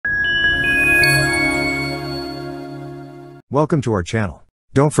Welcome to our channel.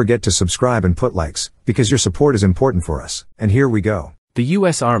 Don't forget to subscribe and put likes, because your support is important for us. And here we go. The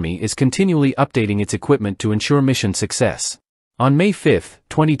U.S. Army is continually updating its equipment to ensure mission success. On May 5,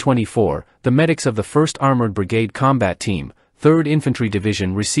 2024, the medics of the 1st Armored Brigade Combat Team, 3rd Infantry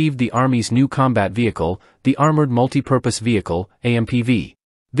Division received the Army's new combat vehicle, the Armored Multi-Purpose Vehicle, AMPV.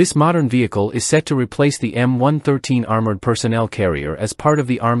 This modern vehicle is set to replace the M113 Armored Personnel Carrier as part of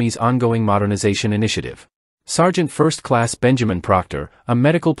the Army's ongoing modernization initiative. Sergeant First Class Benjamin Proctor, a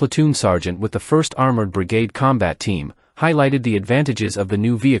medical platoon sergeant with the 1st Armored Brigade Combat Team, highlighted the advantages of the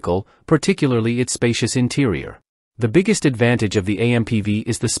new vehicle, particularly its spacious interior. The biggest advantage of the AMPV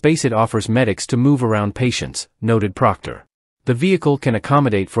is the space it offers medics to move around patients, noted Proctor. The vehicle can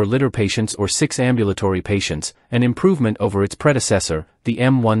accommodate 4 litter patients or 6 ambulatory patients, an improvement over its predecessor, the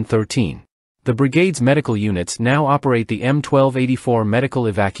M113. The brigade's medical units now operate the M1284 Medical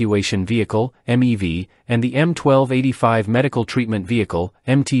Evacuation Vehicle, MEV, and the M1285 Medical Treatment Vehicle,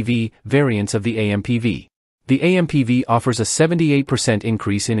 MTV, variants of the AMPV. The AMPV offers a 78%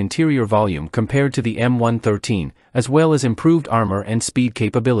 increase in interior volume compared to the M113, as well as improved armor and speed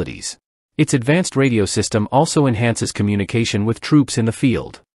capabilities. Its advanced radio system also enhances communication with troops in the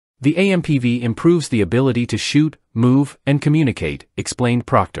field. The AMPV improves the ability to shoot, move, and communicate, explained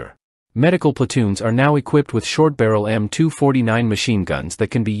Proctor. Medical platoons are now equipped with short-barrel M249 machine guns that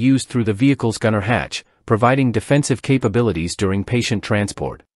can be used through the vehicle's gunner hatch, providing defensive capabilities during patient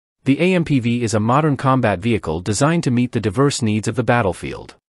transport. The AMPV is a modern combat vehicle designed to meet the diverse needs of the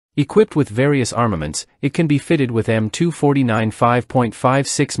battlefield. Equipped with various armaments, it can be fitted with M249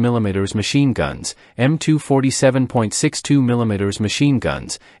 5.56mm machine guns, M247 .62mm machine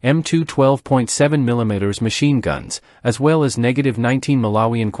guns, M212.7mm machine guns, as well as -19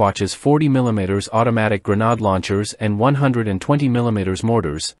 Malawian Quachas 40mm automatic grenade launchers and 120mm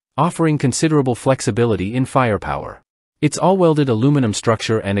mortars, offering considerable flexibility in firepower. Its all-welded aluminum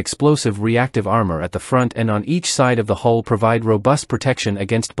structure and explosive reactive armor at the front and on each side of the hull provide robust protection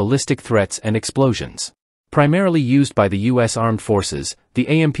against ballistic threats and explosions. Primarily used by the U.S. Armed Forces, the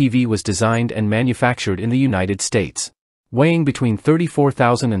AMPV was designed and manufactured in the United States. Weighing between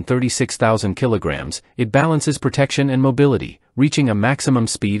 34,000 and 36,000 kilograms, it balances protection and mobility, reaching a maximum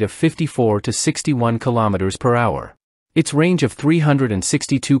speed of 54 to 61 kilometers per hour. Its range of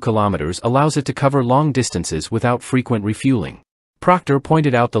 362 kilometers allows it to cover long distances without frequent refueling. Proctor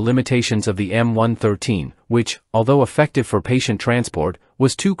pointed out the limitations of the M113, which, although effective for patient transport,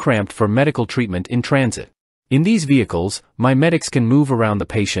 was too cramped for medical treatment in transit. In these vehicles, my medics can move around the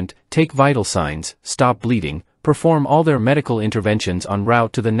patient, take vital signs, stop bleeding, perform all their medical interventions en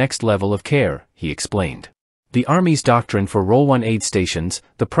route to the next level of care, he explained. The Army's doctrine for Role 1 aid stations,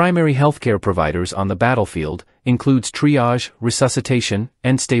 the primary healthcare providers on the battlefield, includes triage, resuscitation,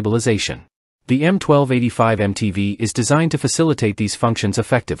 and stabilization. The M1285 MTV is designed to facilitate these functions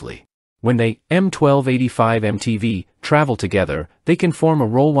effectively. When they, M1285 MTV, travel together, they can form a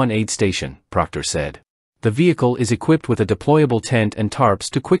Role 1 aid station, Proctor said. The vehicle is equipped with a deployable tent and tarps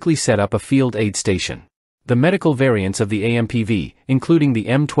to quickly set up a field aid station. The medical variants of the AMPV, including the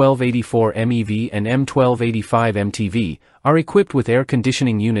M1284 MEV and M1285 MTV, are equipped with air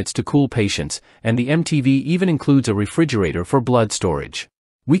conditioning units to cool patients, and the MTV even includes a refrigerator for blood storage.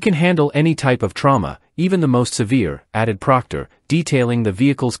 We can handle any type of trauma, even the most severe, added Proctor, detailing the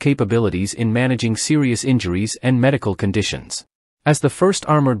vehicle's capabilities in managing serious injuries and medical conditions. As the 1st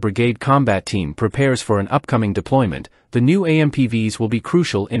Armored Brigade Combat Team prepares for an upcoming deployment, the new AMPVs will be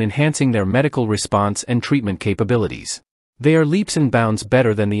crucial in enhancing their medical response and treatment capabilities. They are leaps and bounds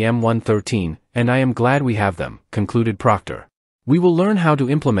better than the M113, and I am glad we have them, concluded Proctor. We will learn how to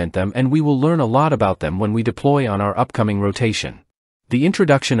implement them and we will learn a lot about them when we deploy on our upcoming rotation. The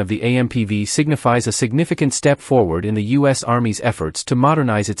introduction of the AMPV signifies a significant step forward in the U.S. Army's efforts to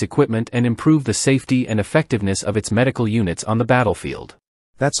modernize its equipment and improve the safety and effectiveness of its medical units on the battlefield.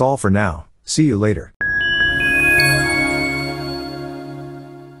 That's all for now. See you later.